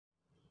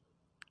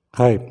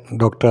Hi,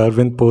 Dr.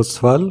 Arvind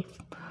Poswal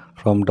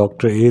from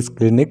Dr. A's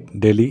Clinic,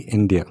 Delhi,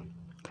 India.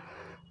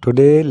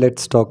 Today,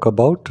 let's talk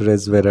about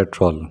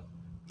resveratrol.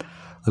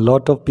 A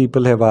lot of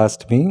people have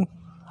asked me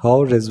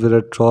how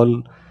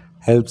resveratrol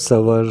helps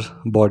our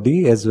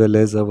body as well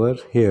as our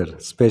hair,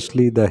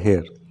 especially the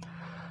hair,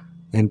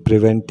 in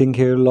preventing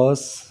hair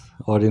loss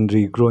or in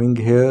regrowing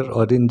hair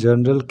or in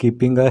general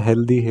keeping a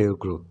healthy hair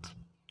growth.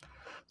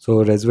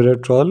 So,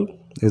 resveratrol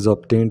is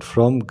obtained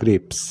from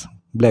grapes,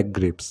 black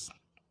grapes.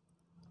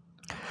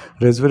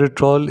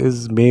 Resveratrol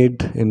is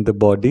made in the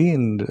body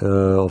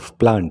of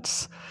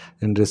plants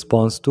in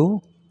response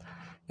to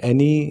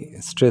any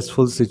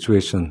stressful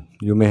situation.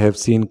 You may have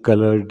seen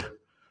colored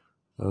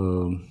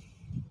um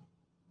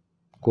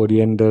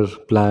coriander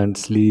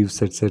plants,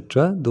 leaves,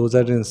 etc. Those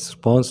are in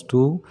response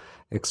to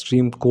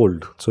extreme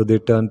cold. So they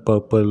turn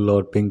purple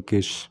or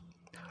pinkish.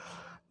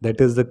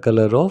 That is the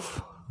color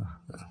of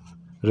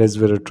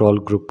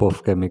resveratrol group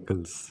of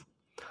chemicals.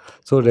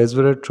 So,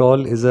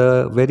 resveratrol is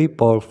a very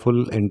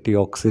powerful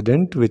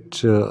antioxidant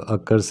which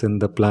occurs in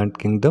the plant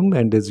kingdom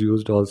and is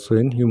used also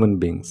in human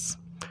beings.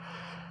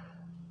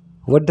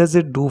 What does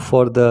it do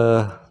for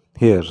the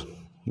hair?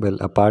 Well,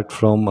 apart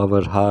from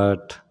our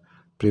heart,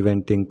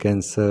 preventing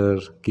cancer,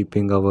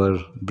 keeping our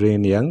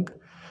brain young,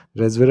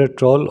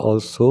 resveratrol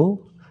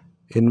also,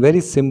 in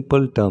very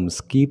simple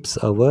terms, keeps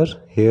our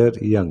hair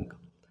young.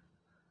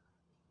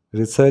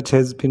 Research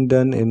has been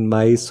done in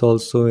mice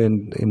also,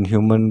 in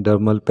human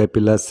dermal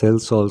papilla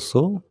cells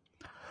also.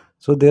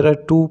 So there are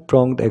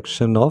two-pronged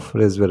action of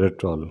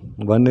resveratrol.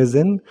 One is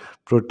in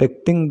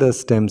protecting the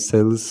stem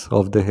cells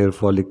of the hair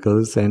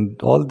follicles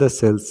and all the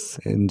cells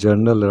in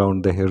general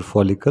around the hair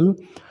follicle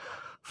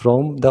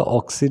from the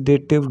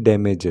oxidative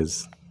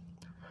damages,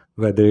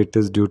 whether it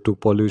is due to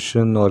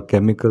pollution or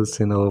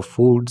chemicals in our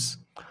foods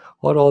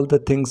or all the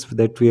things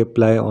that we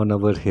apply on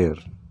our hair.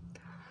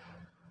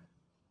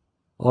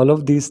 All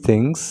of these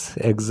things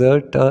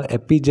exert a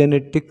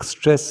epigenetic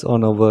stress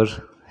on our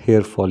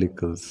hair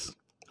follicles,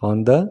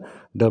 on the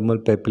dermal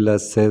papilla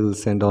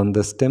cells and on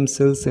the stem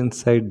cells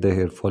inside the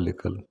hair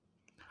follicle.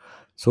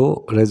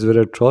 So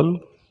resveratrol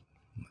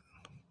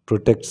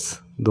protects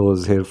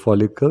those hair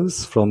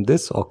follicles from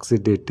this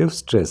oxidative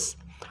stress.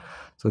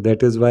 So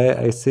that is why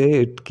I say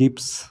it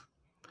keeps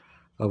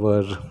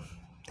our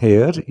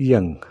hair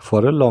young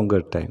for a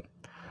longer time.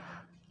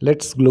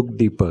 Let's look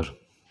deeper.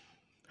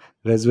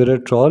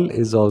 Resveratrol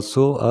is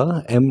also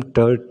a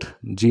mTERT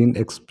gene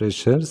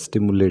expression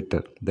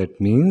stimulator.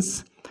 That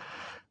means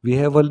we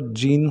have a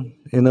gene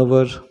in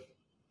our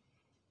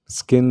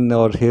skin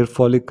or hair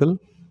follicle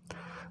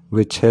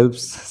which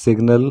helps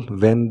signal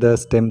when the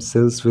stem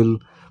cells will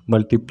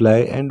multiply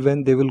and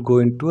when they will go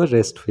into a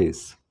rest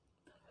phase.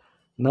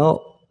 Now,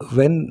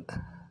 when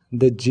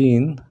the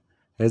gene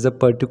has a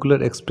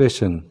particular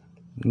expression,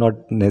 not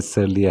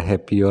necessarily a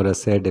happy or a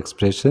sad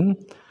expression,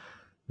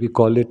 we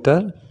call it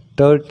a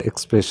TERT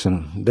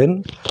expression.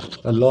 Then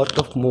a lot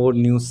of more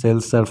new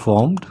cells are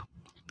formed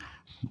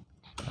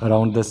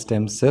around the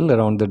stem cell,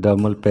 around the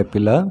dermal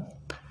papilla,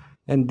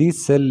 and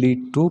these cells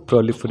lead to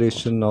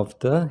proliferation of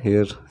the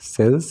hair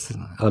cells,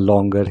 a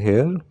longer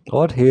hair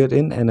or hair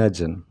in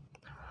anagen.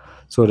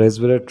 So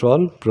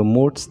resveratrol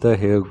promotes the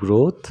hair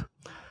growth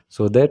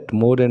so that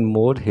more and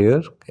more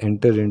hair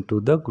enter into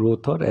the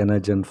growth or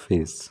anagen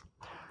phase.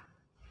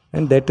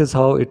 And that is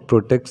how it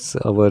protects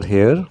our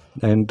hair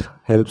and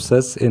helps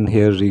us in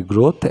hair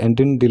regrowth and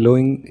in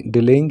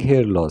delaying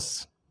hair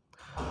loss.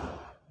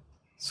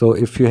 So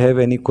if you have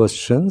any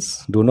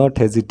questions, do not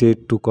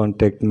hesitate to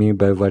contact me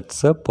by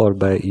WhatsApp or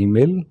by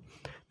email.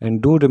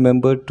 And do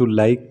remember to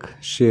like,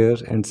 share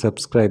and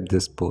subscribe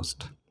this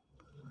post.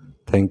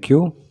 Thank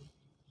you.